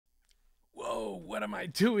Whoa, what am I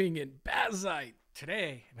doing in Bazaar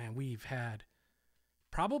today? Man, we've had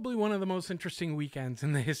probably one of the most interesting weekends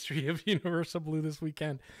in the history of Universal Blue this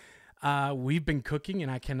weekend. We've been cooking,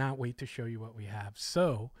 and I cannot wait to show you what we have.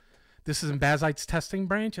 So, this is in Bazaar's testing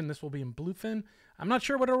branch, and this will be in Bluefin. I'm not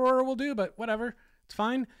sure what Aurora will do, but whatever. It's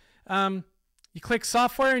fine. You click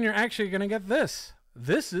software, and you're actually going to get this.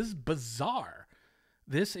 This is Bazaar.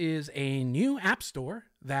 This is a new app store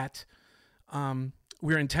that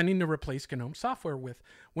we're intending to replace GNOME software with.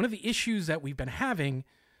 One of the issues that we've been having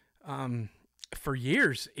for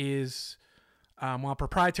years is while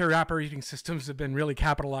proprietary operating systems have been really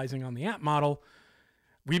capitalizing on the app model,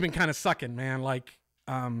 we've been kind of sucking, man. Like,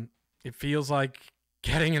 it feels like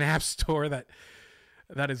getting an app store that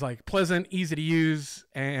is like pleasant, easy to use,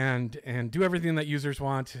 and do everything that users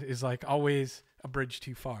want is like always a bridge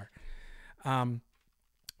too far.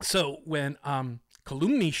 So when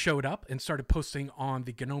Calumny showed up and started posting on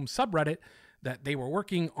the GNOME subreddit that they were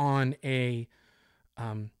working on a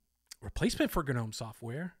replacement for GNOME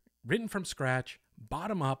software, written from scratch,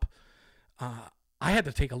 bottom up, I had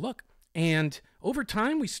to take a look. And over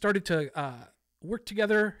time, we started to work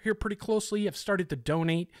together here pretty closely. I've started to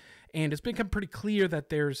donate, and it's become pretty clear that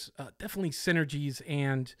there's definitely synergies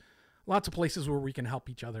and lots of places where we can help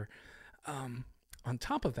each other. On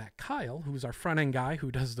top of that, Kyle, who's our front-end guy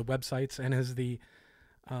who does the websites and is the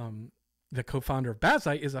co-founder of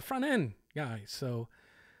Bazaar, is a front-end guy. So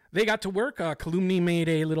they got to work. Calumny made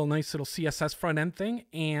a nice little CSS front-end thing,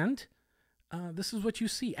 and this is what you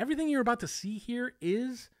see. Everything you're about to see here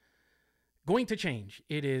is going to change.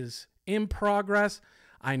 It is in progress.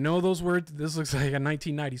 I know those words. This looks like a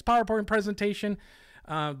 1990s PowerPoint presentation,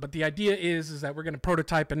 but the idea is that we're going to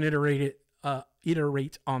prototype and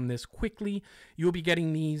iterate on this quickly. You'll be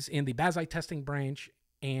getting these in the Bazaar testing branch,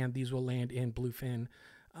 and these will land in Bluefin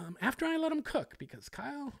after I let them cook, because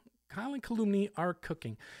Kyle and Calumny are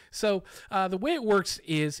cooking. So the way it works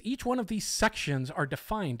is each one of these sections are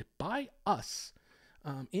defined by us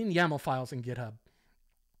in YAML files in GitHub.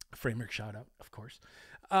 Framework shout out, of course.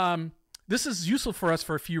 This is useful for us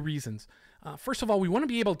for a few reasons. First of all, we want to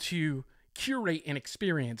be able to curate an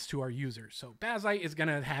experience to our users. So Bazaar is going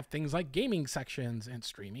to have things like gaming sections and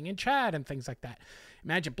streaming and chat and things like that.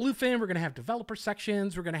 Imagine Bluefin, we're going to have developer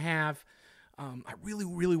sections. We're going to have, I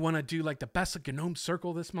really want to do like the best of GNOME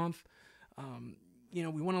Circle this month. We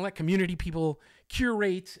want to let community people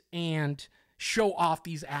curate and show off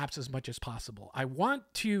these apps as much as possible. I want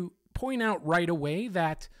to point out right away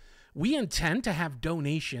that we intend to have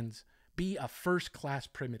donations be a first-class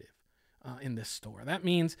primitive in this store. That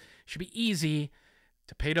means it should be easy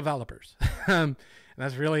to pay developers. And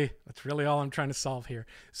that's really all I'm trying to solve here.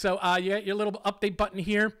 So you got your little update button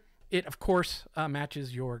here. It, of course,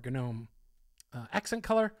 matches your GNOME accent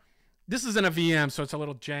color. This isn't a VM, so it's a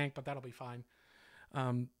little jank, but that'll be fine.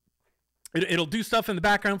 It'll do stuff in the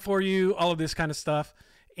background for you, all of this kind of stuff.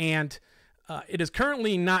 And it is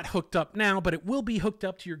currently not hooked up now, but it will be hooked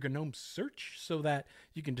up to your GNOME search so that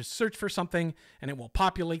you can just search for something and it will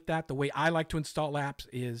populate that. The way I like to install apps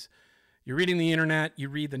is you're reading the internet, you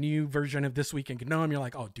read the new version of This Week in GNOME, you're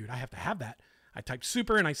like, oh, dude, I have to have that. I type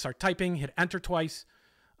super and I start typing, hit enter twice,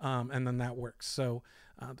 and then that works. So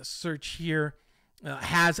the search here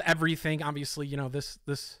has everything. Obviously, this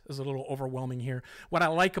is a little overwhelming here. What I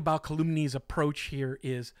like about Calumny's approach here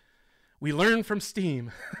is we learn from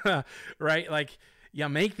Steam, right? Like, you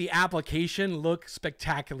make the application look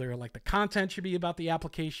spectacular. Like, the content should be about the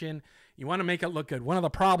application. You want to make it look good. One of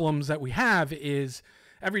the problems that we have is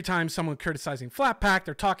every time someone criticizing Flatpak,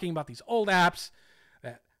 they're talking about these old apps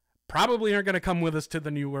that probably aren't going to come with us to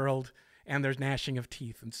the new world, and there's gnashing of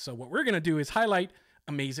teeth. And so what we're going to do is highlight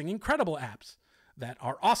amazing, incredible apps that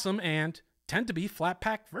are awesome and tend to be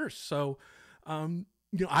Flatpak first. So,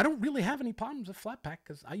 I don't really have any problems with Flatpak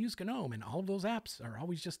because I use GNOME, and all of those apps are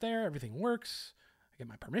always just there. Everything works. I get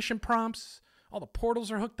my permission prompts. All the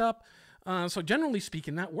portals are hooked up. So generally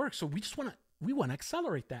speaking, that works. So we want to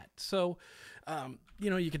accelerate that. So,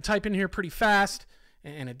 you can type in here pretty fast,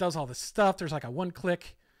 and it does all this stuff. There's like a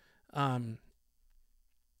one-click thing.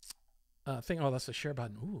 Oh, that's the share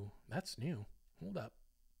button. Ooh, that's new. Hold up.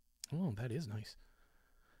 Oh, that is nice.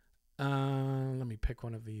 Let me pick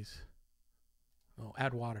one of these. Oh,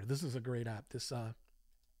 add water. This is a great app. This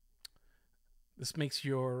makes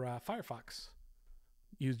your Firefox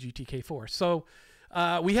use GTK4. So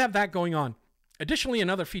we have that going on. Additionally,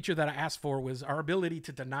 another feature that I asked for was our ability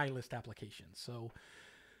to deny list applications. So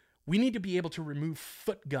we need to be able to remove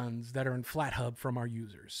foot guns that are in Flathub from our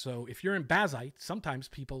users. So if you're in Bazaar, sometimes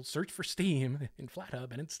people search for Steam in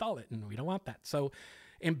Flathub and install it, and we don't want that. So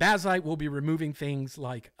in Bazaar, we'll be removing things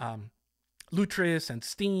like Lutris and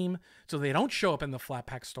Steam, so they don't show up in the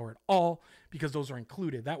Flatpak store at all because those are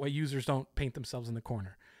included. That way users don't paint themselves in the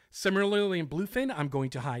corner. Similarly, in Bluefin, I'm going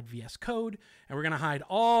to hide VS Code, and we're going to hide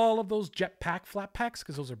all of those Jetpack Flatpaks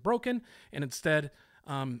because those are broken, and instead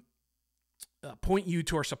point you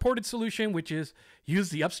to our supported solution, which is use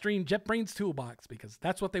the upstream JetBrains toolbox, because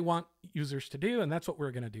that's what they want users to do, and that's what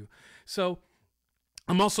we're going to do. So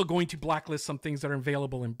I'm also going to blacklist some things that are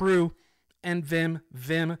available in Brew and Vim.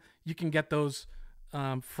 Vim, you can get those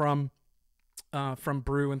from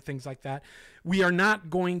Brew and things like that. We are not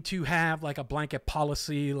going to have like a blanket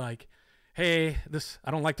policy like, hey,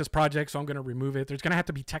 I don't like this project, so I'm going to remove it. There's going to have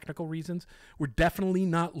to be technical reasons. We're definitely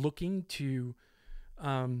not looking to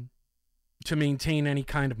maintain any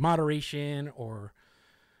kind of moderation or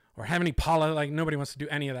have any policy. Like, nobody wants to do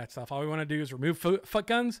any of that stuff. All we want to do is remove foot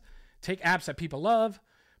guns, take apps that people love,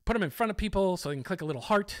 put them in front of people so they can click a little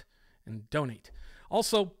heart and donate.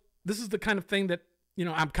 Also, this is the kind of thing that, you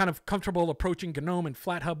know, I'm kind of comfortable approaching GNOME and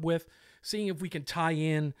Flathub with, seeing if we can tie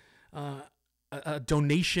in a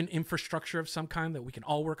donation infrastructure of some kind that we can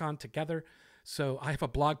all work on together. So I have a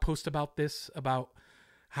blog post about this, about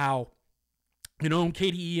how, you know,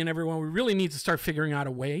 KDE and everyone, we really need to start figuring out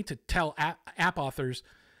a way to tell app authors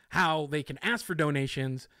how they can ask for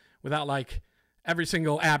donations without like every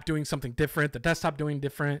single app doing something different, the desktop doing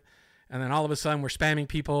different, and then all of a sudden we're spamming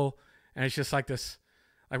people, and it's just like this.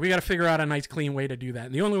 Like, we got to figure out a nice, clean way to do that.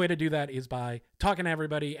 And the only way to do that is by talking to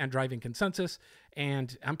everybody and driving consensus.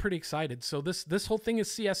 And I'm pretty excited. So this whole thing is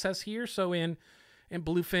CSS here. So in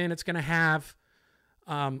Bluefin, it's going to have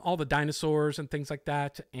all the dinosaurs and things like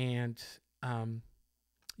that. And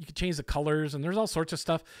you can change the colors, and there's all sorts of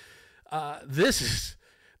stuff. This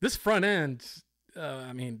front end,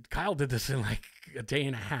 I mean, Kyle did this in like a day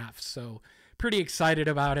and a half. So pretty excited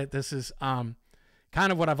about it. This is kind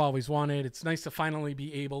of what I've always wanted. It's nice to finally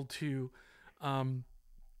be able to, you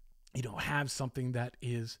know, have something that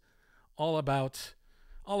is all about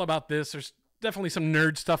this. There's definitely some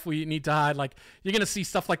nerd stuff we need to hide. Like, you're going to see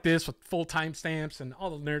stuff like this with full timestamps and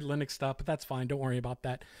all the nerd Linux stuff, but that's fine. Don't worry about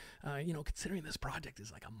that. You know, considering this project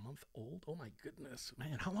is like a month old. Oh my goodness,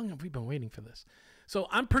 man. How long have we been waiting for this? So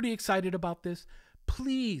I'm pretty excited about this.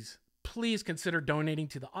 Please consider donating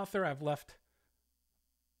to the author.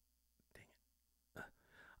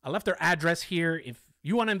 I left their address here. If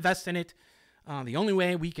you want to invest in it, the only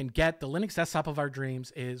way we can get the Linux desktop of our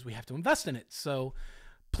dreams is we have to invest in it. So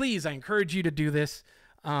please, I encourage you to do this.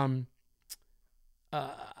 I've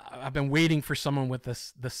been waiting for someone with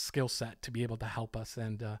this skill set to be able to help us,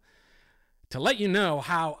 and to let you know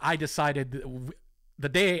how I decided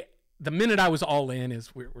the minute I was all in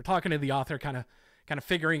is we're talking to the author, kind of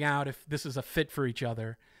figuring out if this is a fit for each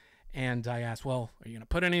other. And I asked, well, are you going to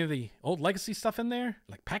put any of the old legacy stuff in there,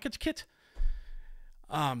 like Package Kit?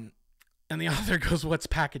 And the author goes, what's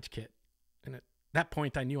Package Kit? And at that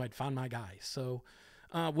point, I knew I'd found my guy. So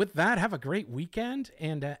with that, have a great weekend.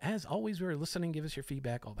 And as always, we're listening. Give us your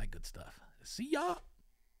feedback, all that good stuff. See ya.